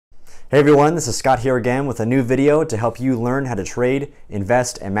Hey everyone, this is Scott here again with a new video to help you learn how to trade,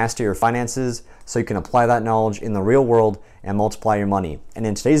 invest, and master your finances so you can apply that knowledge in the real world and multiply your money. And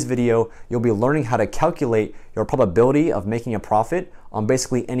in today's video, you'll be learning how to calculate your probability of making a profit on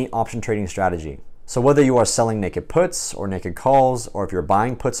basically any option trading strategy. So whether you are selling naked puts or naked calls, or if you're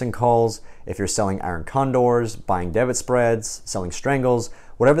buying puts and calls, if you're selling iron condors, buying debit spreads, selling strangles,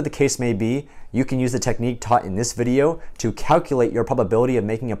 whatever the case may be, you can use the technique taught in this video to calculate your probability of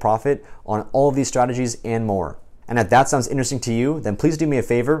making a profit on all of these strategies and more. And if that sounds interesting to you, then please do me a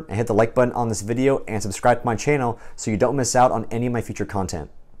favor and hit the like button on this video and subscribe to my channel so you don't miss out on any of my future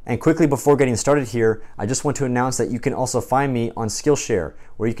content. And quickly before getting started here, I just want to announce that you can also find me on SKILLSHARE,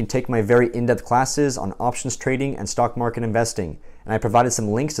 where you can take my very in-depth classes on options trading and stock market investing. And I provided some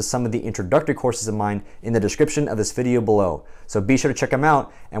links to some of the introductory courses of mine in the description of this video below. So be sure to check them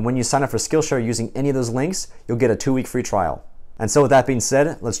out, and when you sign up for SKILLSHARE using any of those links, you'll get a 2-week free trial. And so with that being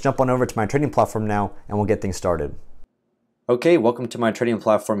said, let's jump on over to my trading platform now and we'll get things started. Okay, welcome to my trading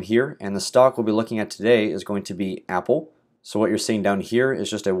platform here, and the stock we'll be looking at today is going to be Apple. So what you're seeing down here is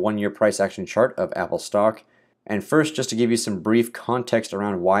just a 1-year price action chart of Apple stock. And first, just to give you some brief context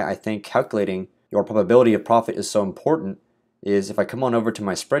around why I think calculating your probability of profit is so important, is if I come on over to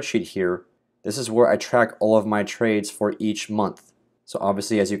my spreadsheet here, this is where I track all of my trades for each month. So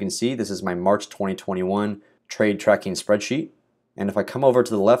obviously, as you can see, this is my March 2021 trade tracking spreadsheet. And if I come over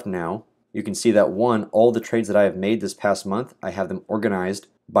to the left now, you can see that all the trades that I have made this past month, I have them organized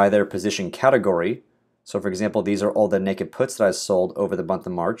by their position category. So for example, these are all the naked puts that I sold over the month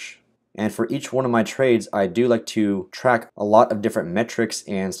of March. And for each one of my trades, I do like to track a lot of different metrics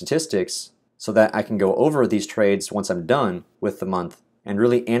and statistics so that I can go over these trades once I'm done with the month and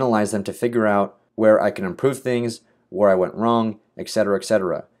really analyze them to figure out where I can improve things, where I went wrong, etc.,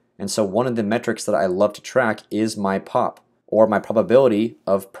 etc. And so one of the metrics that I love to track is my POP, or my probability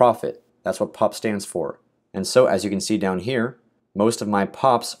of profit. That's what POP stands for. And so as you can see down here, most of my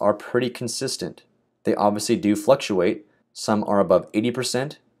POPs are pretty consistent. They obviously do fluctuate. Some are above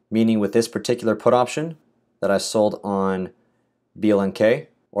 80%, meaning with this particular put option that I sold on BLNK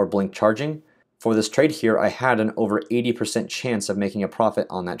or Blink Charging, for this trade here I had an over 80% chance of making a profit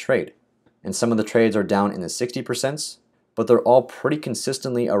on that trade. And some of the trades are down in the 60%, but they're all pretty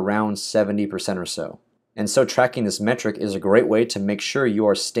consistently around 70% or so. And so tracking this metric is a great way to make sure you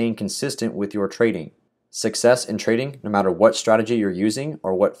are staying consistent with your trading. Success in trading, no matter what strategy you're using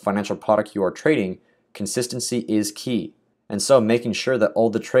or what financial product you are trading, consistency is key. And so making sure that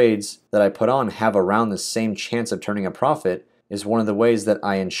all the trades that I put on have around the same chance of turning a profit is one of the ways that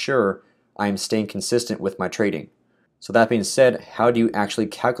I ensure I am staying consistent with my trading. So that being said, how do you actually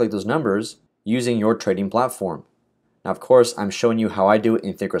calculate those numbers using your trading platform? Now of course, I'm showing you how I do it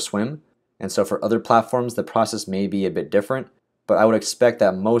in ThinkOrSwim, and so for other platforms the process may be a bit different, but I would expect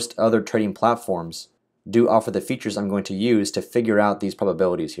that most other trading platforms do offer the features I'm going to use to figure out these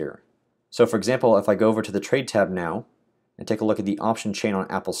probabilities here. So for example, if I go over to the Trade tab now and take a look at the option chain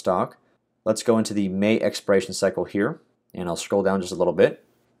on Apple stock, let's go into the May expiration cycle here, and I'll scroll down just a little bit.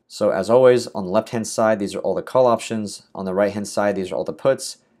 So as always, on the left-hand side, these are all the call options. On the right-hand side, these are all the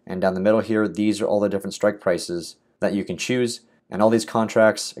puts. And down the middle here, these are all the different strike prices that you can choose. And all these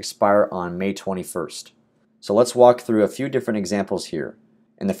contracts expire on May 21st. So let's walk through a few different examples here.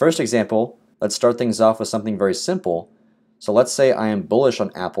 In the first example, let's start things off with something very simple. So let's say I am bullish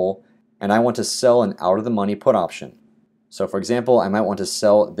on Apple and I want to sell an out-of-the-money put option. So for example, I might want to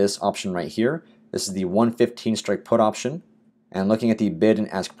sell this option right here. This is the 115 strike put option. And looking at the bid and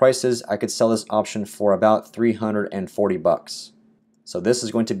ask prices, I could sell this option for about 340 bucks. So this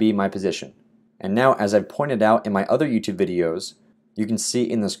is going to be my position. And now, as I've pointed out in my other YouTube videos, you can see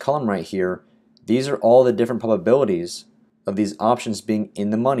in this column right here, these are all the different probabilities of these options being in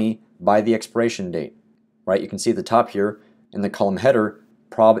the money by the expiration date. Right? You can see at the top here in the column header,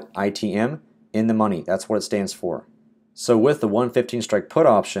 Prob ITM, in the money. That's what it stands for. So with the 115 strike put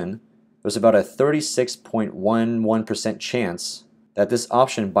option, there's about a 36.11% chance that this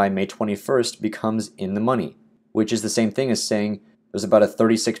option by May 21st becomes in the money, which is the same thing as saying there's about a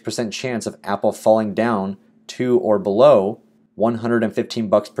 36% chance of Apple falling down to or below 115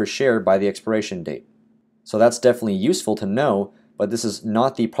 bucks per share by the expiration date. So that's definitely useful to know, but this is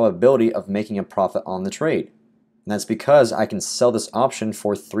not the probability of making a profit on the trade. And that's because I can sell this option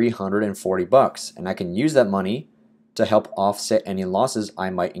for 340 bucks, and I can use that money to help offset any losses I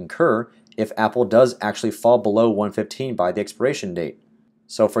might incur if Apple does actually fall below 115 by the expiration date.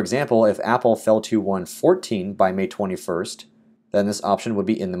 So for example, if Apple fell to 114 by May 21st, then this option would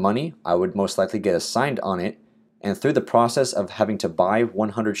be in the money. I would most likely get assigned on it, and through the process of having to buy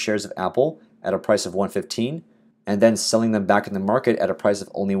 100 shares of Apple at a price of 115, and then selling them back in the market at a price of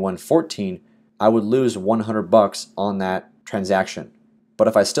only 114, I would lose 100 bucks on that transaction. But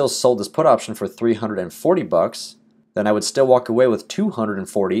if I still sold this put option for 340 bucks, then I would still walk away with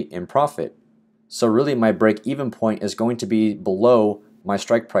 240 in profit. So really my break-even point is going to be below my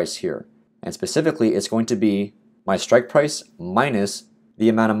strike price here. And specifically, it's going to be my strike price minus the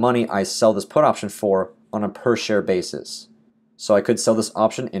amount of money I sell this put option for on a per share basis. So I could sell this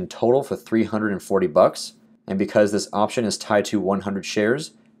option in total for 340 bucks. And because this option is tied to 100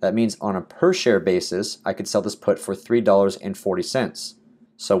 shares, that means on a per share basis, I could sell this put for $3.40.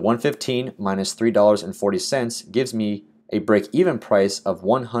 So 115 minus $3.40 gives me a break-even price of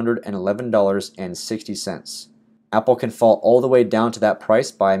 $111.60. Apple can fall all the way down to that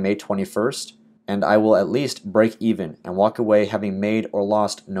price by May 21st, and I will at least break even and walk away having made or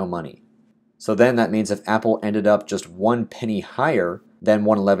lost no money. So then that means if Apple ended up just 1 penny higher than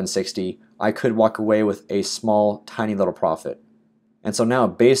 $111.60, I could walk away with a small, tiny little profit. And so now,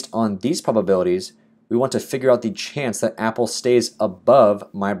 based on these probabilities, we want to figure out the chance that Apple stays above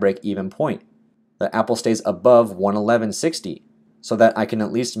my break-even point, that Apple stays above $111.60, so that I can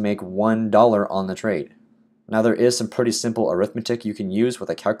at least make $1 on the trade. Now there is some pretty simple arithmetic you can use with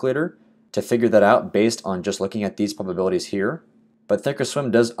a calculator to figure that out based on just looking at these probabilities here, but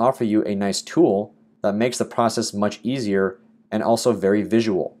ThinkOrSwim does offer you a nice tool that makes the process much easier and also very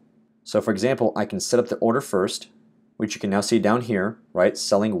visual. So for example, I can set up the order first, which you can now see down here, right?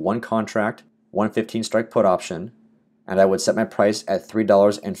 Selling one contract, 115 strike put option, and I would set my price at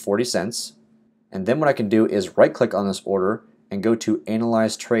 $3.40. And then what I can do is right click on this order and go to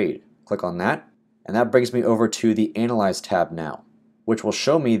Analyze Trade. Click on that, and that brings me over to the Analyze tab now, which will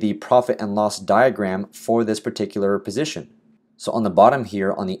show me the profit and loss diagram for this particular position. So on the bottom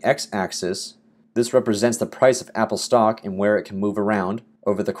here on the x-axis, this represents the price of Apple stock and where it can move around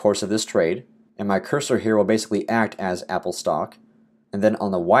over the course of this trade. And my cursor here will basically act as Apple stock. And then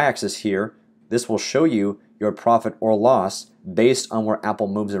on the y-axis here, this will show you your profit or loss based on where Apple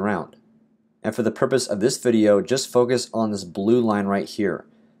moves around. And for the purpose of this video, just focus on this blue line right here.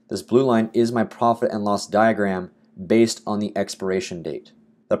 This blue line is my profit and loss diagram based on the expiration date.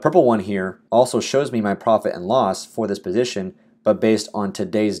 The purple one here also shows me my profit and loss for this position, but based on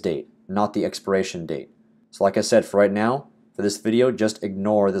today's date, not the expiration date. So like I said, for right now, for this video, just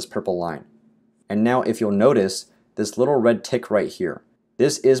ignore this purple line. And now if you'll notice this little red tick right here,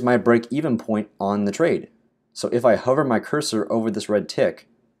 this is my break-even point on the trade. So if I hover my cursor over this red tick,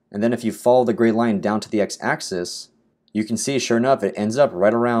 and then if you follow the gray line down to the x-axis, you can see sure enough it ends up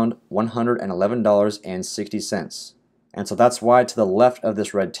right around $111.60. And so that's why to the left of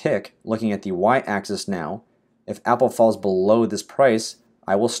this red tick, looking at the y-axis now, if Apple falls below this price,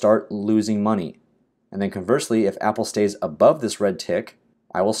 I will start losing money. And then conversely, if Apple stays above this red tick,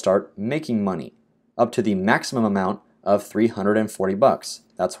 I will start making money, up to the maximum amount of 340 bucks.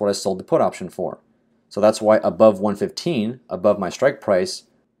 That's what I sold the put option for. So that's why above 115, above my strike price,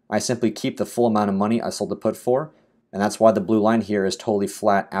 I simply keep the full amount of money I sold the put for, and that's why the blue line here is totally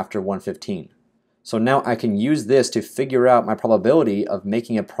flat after 115. So now I can use this to figure out my probability of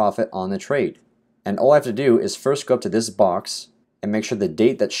making a profit on the trade. And all I have to do is first go up to this box and make sure the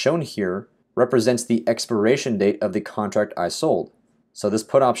date that's shown here represents the expiration date of the contract I sold. So this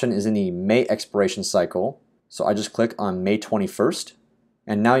put option is in the May expiration cycle, so I just click on May 21st,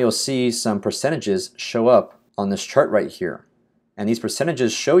 and now you'll see some percentages show up on this chart right here. And these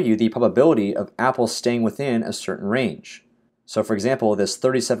percentages show you the probability of Apple staying within a certain range. So for example, this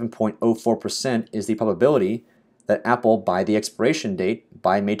 37.04% is the probability that Apple, by the expiration date,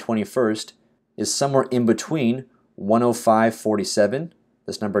 by May 21st, is somewhere in between 105.47,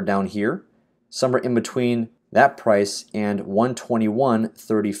 this number down here, somewhere in between that price and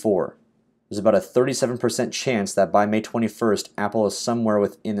 121.34. There's about a 37% chance that by May 21st, Apple is somewhere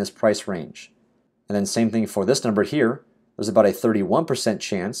within this price range. And then same thing for this number here. There's about a 31%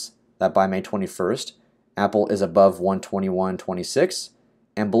 chance that by May 21st, Apple is above 121.26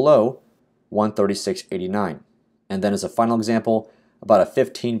 and below 136.89. And then as a final example, about a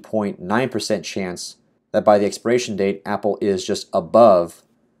 15.9% chance that by the expiration date, Apple is just above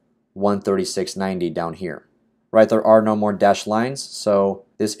 136.90 down here. Right, there are no more dashed lines, so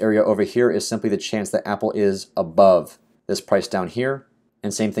this area over here is simply the chance that Apple is above this price down here.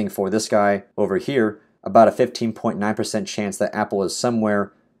 And same thing for this guy over here, about a 15.9% chance that Apple is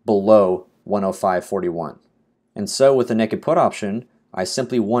somewhere below 105.41. And so with the naked put option, I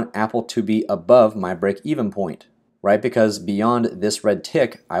simply want Apple to be above my break-even point, right? Because beyond this red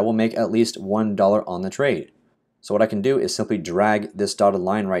tick, I will make at least $1 on the trade. So what I can do is simply drag this dotted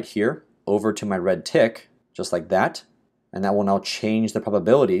line right here over to my red tick, just like that, and that will now change the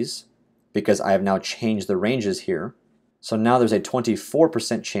probabilities. because I have now changed the ranges here. So now there's a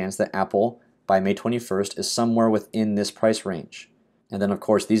 24% chance that Apple by May 21st is somewhere within this price range. And then of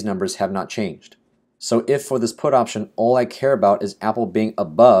course these numbers have not changed. So if for this put option all I care about is Apple being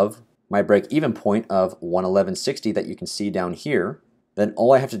above my break-even point of 111.60 that you can see down here, then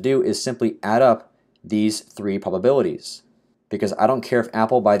all I have to do is simply add up these three probabilities. Because I don't care if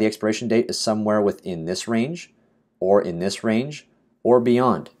Apple by the expiration date is somewhere within this range, or in this range, or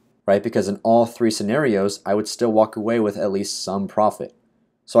beyond, right? Because in all three scenarios, I would still walk away with at least some profit.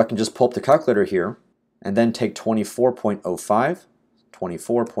 So I can just pull up the calculator here, and then take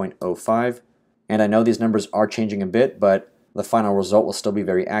 24.05, and I know these numbers are changing a bit, but the final result will still be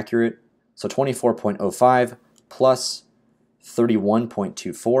very accurate. So 24.05 plus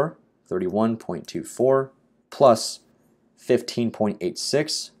 31.24 plus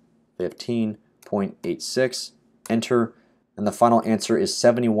 15.86, enter, and the final answer is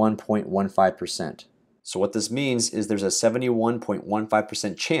 71.15%. So what this means is there's a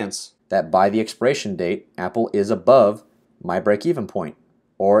 71.15% chance that by the expiration date, Apple is above my break-even point.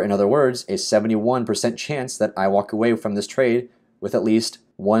 Or in other words, a 71% chance that I walk away from this trade with at least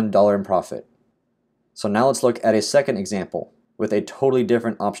 $1 in profit. So now let's look at a second example with a totally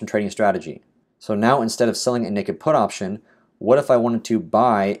different option trading strategy. So now instead of selling a naked put option, what if I wanted to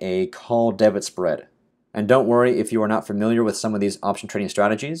buy a call debit spread? And don't worry if you are not familiar with some of these option trading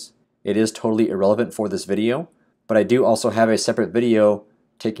strategies. It is totally irrelevant for this video, but I do also have a separate video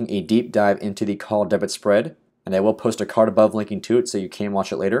taking a deep dive into the call debit spread, and I will post a card above linking to it so you can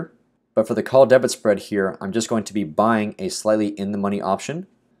watch it later. But for the call debit spread here, I'm just going to be buying a slightly in the money option.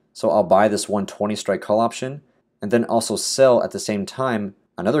 So I'll buy this 120 strike call option, and then also sell at the same time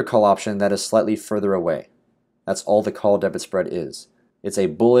another call option that is slightly further away. That's all the call debit spread is. It's a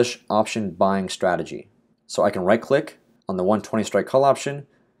bullish option buying strategy. So I can right click on the 120 strike call option,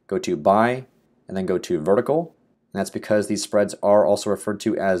 go to buy, and then go to vertical. And that's because these spreads are also referred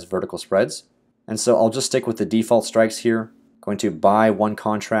to as vertical spreads. And so I'll just stick with the default strikes here, going to buy one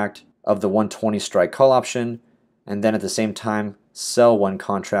contract of the 120 strike call option, and then at the same time sell one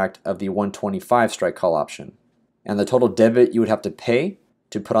contract of the 125 strike call option. And the total debit you would have to pay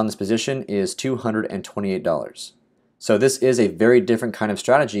to put on this position is $228. So this is a very different kind of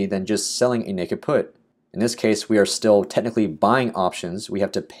strategy than just selling a naked put. In this case, we are still technically buying options. We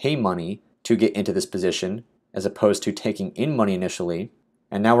have to pay money to get into this position as opposed to taking in money initially.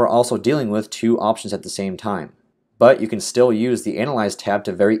 And now we're also dealing with two options at the same time. But you can still use the Analyze tab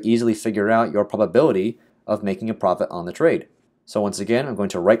to very easily figure out your probability of making a profit on the trade. So once again, I'm going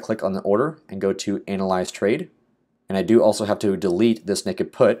to right click on the order and go to Analyze Trade. And I do also have to delete this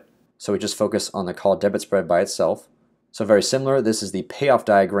naked put, so we just focus on the call debit spread by itself. So very similar, this is the payoff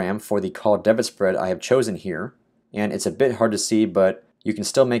diagram for the call debit spread I have chosen here. And it's a bit hard to see, but you can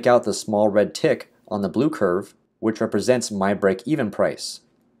still make out the small red tick on the blue curve, which represents my break-even price.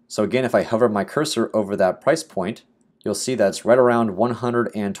 So again, if I hover my cursor over that price point, you'll see that it's right around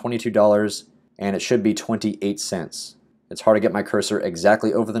 $122, and it should be 28 cents. It's hard to get my cursor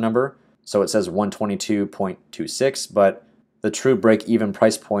exactly over the number, so it says 122.26, but the true break-even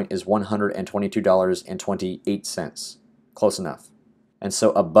price point is $122.28. Close enough. And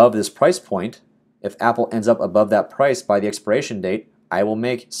so above this price point, if Apple ends up above that price by the expiration date, I will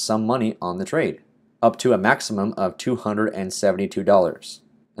make some money on the trade, up to a maximum of $272.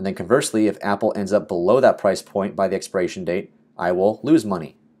 And then conversely, if Apple ends up below that price point by the expiration date, I will lose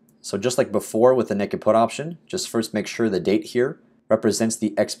money. So just like before with the naked put option, just first make sure the date here represents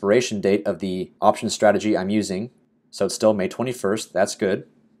the expiration date of the option strategy I'm using. So it's still May 21st, that's good.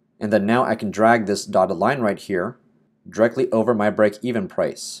 And then now I can drag this dotted line right here directly over my break-even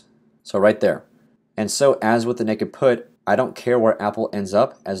price. So right there. And so as with the naked put, I don't care where Apple ends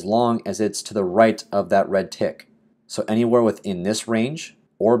up as long as it's to the right of that red tick. So anywhere within this range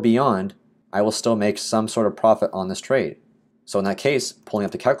or beyond, I will still make some sort of profit on this trade. So in that case, pulling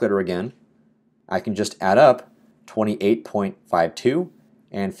up the calculator again, I can just add up 28.52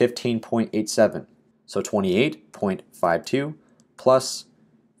 and 15.87. So 28.52 plus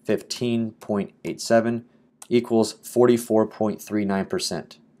 15.87 equals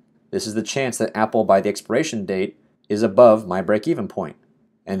 44.39%. This is the chance that Apple by the expiration date is above my break-even point.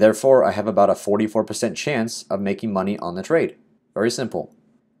 And therefore, I have about a 44% chance of making money on the trade. Very simple.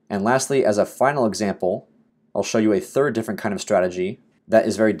 And lastly, as a final example, I'll show you a third different kind of strategy that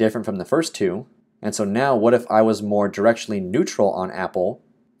is very different from the first two. And so now what if I was more directionally neutral on Apple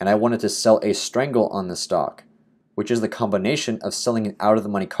and I wanted to sell a strangle on the stock, which is the combination of selling an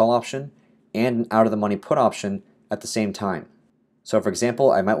out-of-the-money call option and an out-of-the-money put option at the same time. So for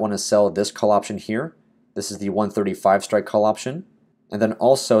example, I might want to sell this call option here. This is the 135 strike call option. and then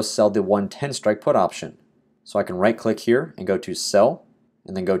also sell the 110 strike put option. So I can right click here and go to sell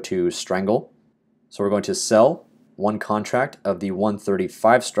and then go to strangle. So we're going to sell one contract of the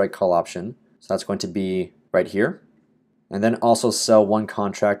 135 strike call option. So that's going to be right here. And then also sell one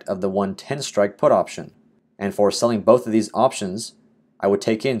contract of the 110 strike put option. And for selling both of these options, I would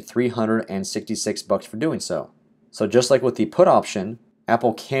take in $366 for doing so. So just like with the put option,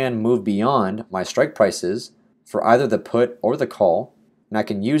 Apple can move beyond my strike prices for either the put or the call, and I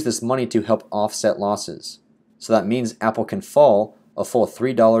can use this money to help offset losses. So that means Apple can fall a full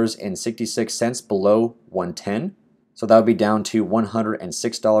 $3.66 below 110, so that would be down to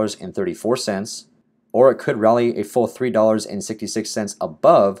 $106.34, or it could rally a full $3.66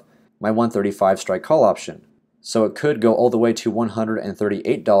 above my 135 strike call option. So it could go all the way to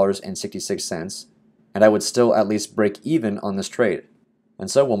 $138.66, and I would still at least break even on this trade. And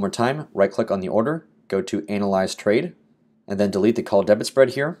so one more time, right click on the order, go to Analyze Trade, and then delete the call debit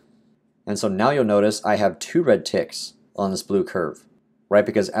spread here. And so now you'll notice I have two red ticks on this blue curve, right?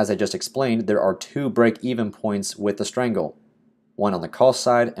 Because as I just explained, there are two break-even points with the strangle, one on the call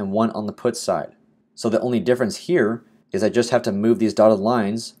side and one on the put side. So the only difference here is I just have to move these dotted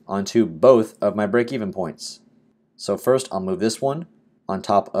lines onto both of my break-even points. So first I'll move this one on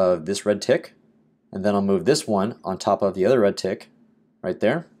top of this red tick, and then I'll move this one on top of the other red tick right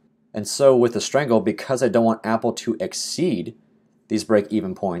there. And so with the strangle, because I don't want Apple to exceed these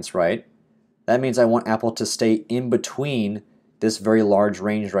break-even points, right? That means I want Apple to stay in between this very large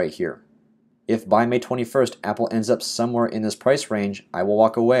range right here. If by May 21st, Apple ends up somewhere in this price range, I will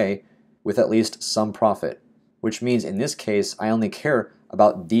walk away with at least some profit, which means in this case, I only care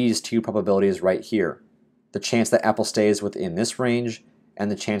about these two probabilities right here. The chance that Apple stays within this range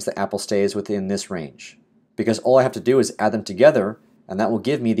and the chance that Apple stays within this range. Because all I have to do is add them together, and that will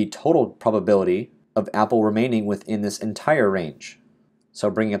give me the total probability of Apple remaining within this entire range. So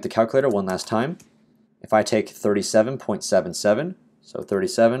bringing up the calculator one last time, if I take 37.77, so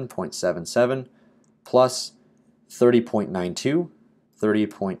 37.77 plus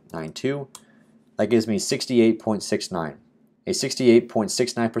 30.92, that gives me 68.69. A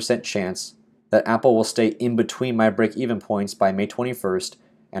 68.69% chance that Apple will stay in between my break-even points by May 21st,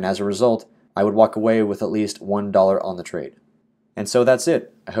 and as a result, I would walk away with at least $1 on the trade. And so that's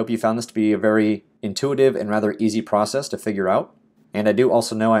it. I hope you found this to be a very intuitive and rather easy process to figure out. And I do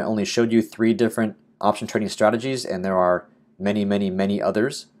also know I only showed you 3 different option trading strategies, and there are many, many, many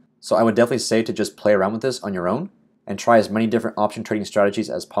others. So I would definitely say to just play around with this on your own and try as many different option trading strategies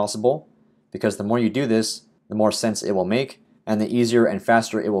as possible, because the more you do this, the more sense it will make, and the easier and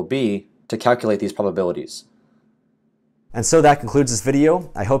faster it will be to calculate these probabilities. And so that concludes this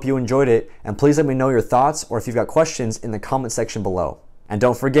video. I hope you enjoyed it, and please let me know your thoughts or if you've got questions in the comment section below. And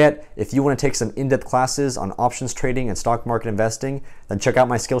don't forget, if you want to take some in-depth classes on options trading and stock market investing, then check out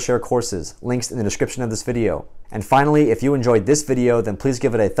my SKILLSHARE courses, links in the description of this video. And finally, if you enjoyed this video, then please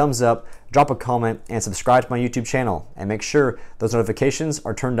give it a thumbs up, drop a comment, and subscribe to my YouTube channel, and make sure those notifications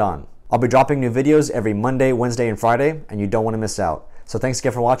are turned on. I'll be dropping new videos every Monday, Wednesday, and Friday, and you don't want to miss out. So thanks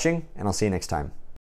again for watching, and I'll see you next time.